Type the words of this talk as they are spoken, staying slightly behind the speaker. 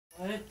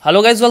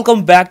Hello guys,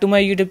 welcome back to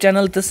my YouTube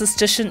channel. This is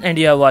Tishan and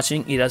you are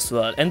watching Ira's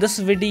World. In this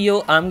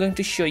video, I'm going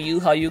to show you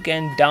how you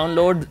can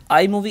download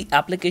iMovie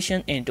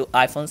application into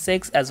iPhone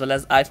 6 as well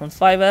as iPhone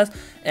 5s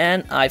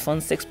and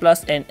iPhone 6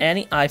 Plus and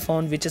any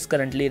iPhone which is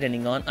currently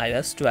running on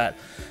iOS 12.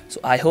 So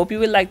I hope you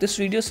will like this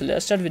video. So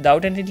let's start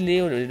without any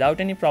delay or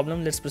without any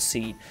problem. Let's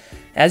proceed.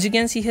 As you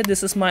can see here,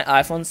 this is my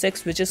iPhone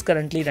 6 which is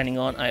currently running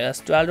on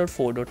iOS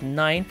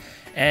 12.4.9,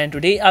 and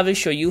today I will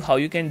show you how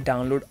you can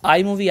download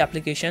iMovie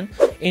application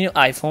in your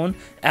iPhone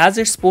as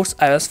it supports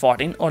iOS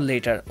 14 or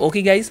later.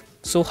 Okay guys,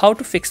 so how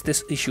to fix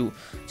this issue?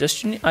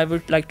 I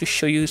would like to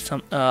show you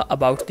some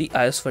about the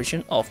iOS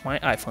version of my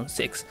iPhone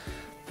 6.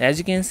 As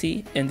you can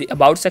see in the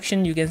about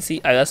section, you can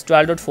see iOS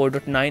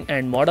 12.4.9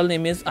 and model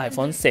name is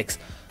iPhone 6.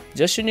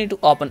 Just you need to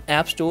open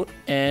App Store,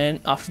 and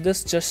after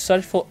this just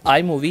search for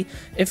iMovie.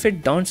 If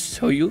it don't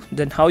show you,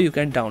 then how you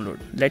can download?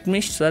 Let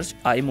me search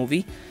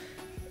iMovie.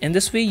 In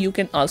this way you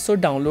can also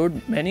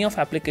download many of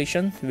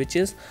applications which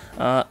is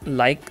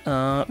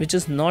which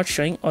is not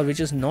showing or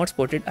which is not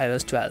supported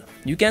iOS 12.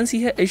 You can see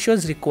here it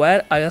shows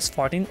require iOS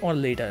 14 or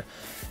later.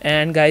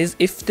 And guys,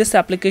 if this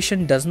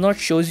application does not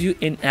shows you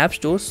in App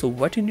Store, so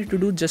what you need to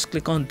do, just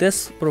click on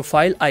this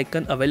profile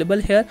icon available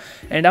here,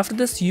 and after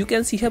this you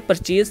can see here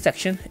purchase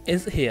section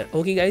is here.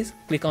 Okay guys,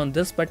 click on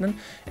this button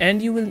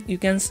and you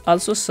can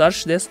also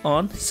search this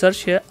on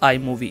search here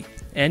iMovie,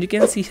 and you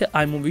can see here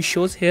iMovie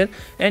shows here,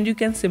 and you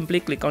can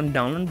simply click on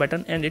download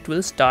button and it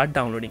will start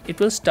downloading. It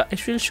will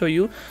show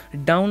you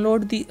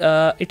download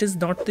the it is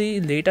not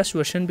the latest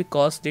version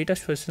because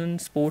latest version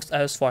supports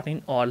iOS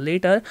 14 or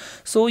later,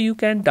 so you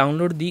can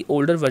download the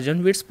older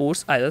version which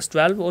supports iOS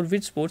 12 or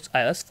which supports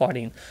iOS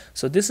 14.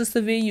 So this is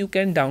the way you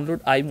can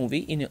download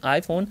iMovie in your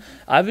iPhone.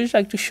 I will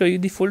like to show you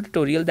the full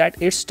tutorial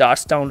that it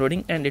starts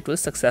downloading and it will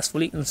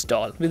successfully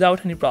install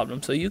without any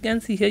problem. So you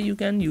can see here you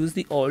can use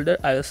the older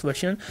iOS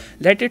version.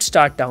 Let it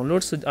start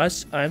download. So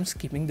I am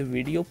skipping the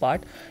video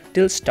part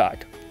till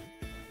start.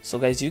 So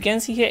guys, you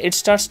can see here it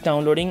starts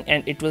downloading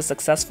and it will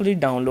successfully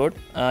download.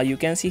 You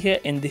can see here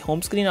in the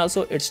home screen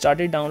also it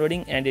started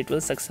downloading and it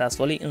will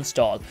successfully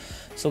install.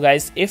 So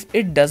guys, if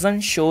it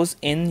doesn't shows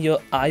in your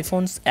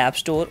iPhone's App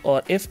Store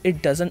or if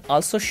it doesn't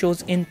also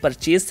shows in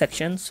purchase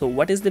section, so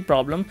what is the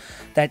problem?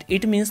 That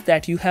it means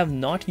that you have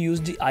not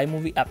used the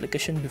iMovie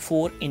application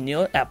before in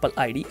your Apple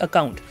ID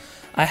account.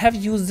 I have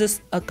used this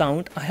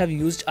account, I have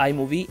used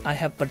iMovie, I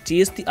have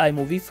purchased the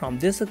iMovie from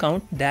this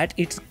account, that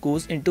it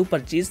goes into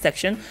purchase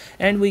section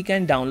and we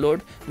can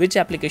download which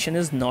application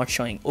is not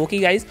showing. Okay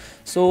guys,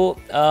 so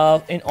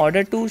in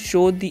order to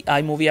show the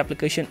iMovie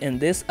application in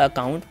this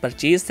account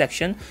purchase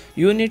section,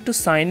 you need to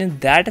sign in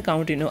that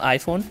account in your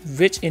iPhone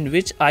in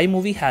which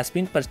iMovie has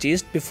been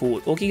purchased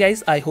before. Okay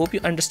guys, I hope you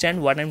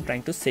understand what I'm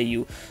trying to say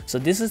you. So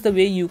this is the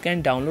way you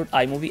can download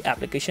iMovie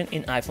application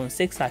in iPhone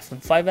 6,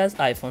 iPhone 5s,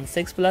 iPhone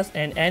 6 Plus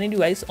and any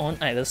device on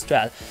iOS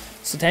 12.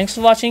 So thanks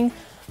for watching.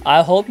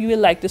 I hope you will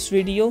like this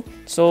video.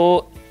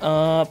 So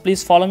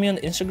please follow me on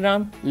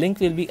Instagram. Link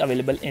will be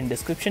available in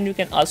description. You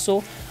can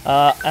also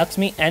ask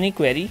me any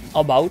query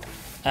about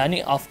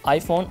any of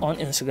iPhone on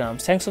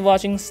Instagram. Thanks for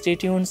watching. Stay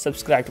tuned.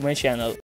 Subscribe to my channel.